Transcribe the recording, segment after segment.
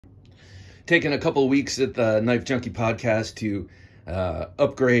taken a couple weeks at the Knife Junkie podcast to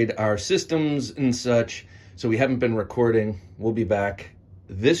upgrade our systems and such, so we haven't been recording. We'll be back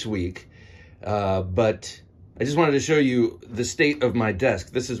this week, but I just wanted to show you the state of my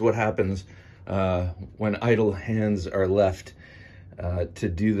desk. This is what happens when idle hands are left to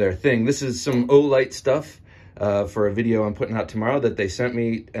do their thing. This is some Olight stuff for a video I'm putting out tomorrow that they sent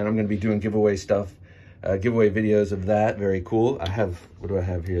me, and I'm going to be doing giveaway stuff, giveaway videos of that. Very cool. I have, what do I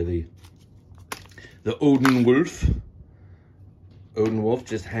have here? The Odin Wolf. Odin Wolf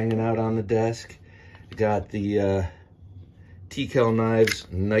just hanging out on the desk. Got the TKL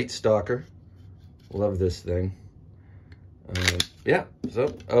Knives Night Stalker. Love this thing. Yeah,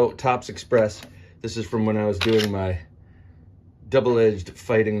 so, oh, Tops Express. This is from when I was doing my double-edged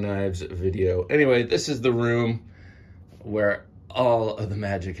fighting knives video. Anyway, this is the room where all of the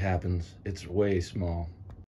magic happens. It's way small.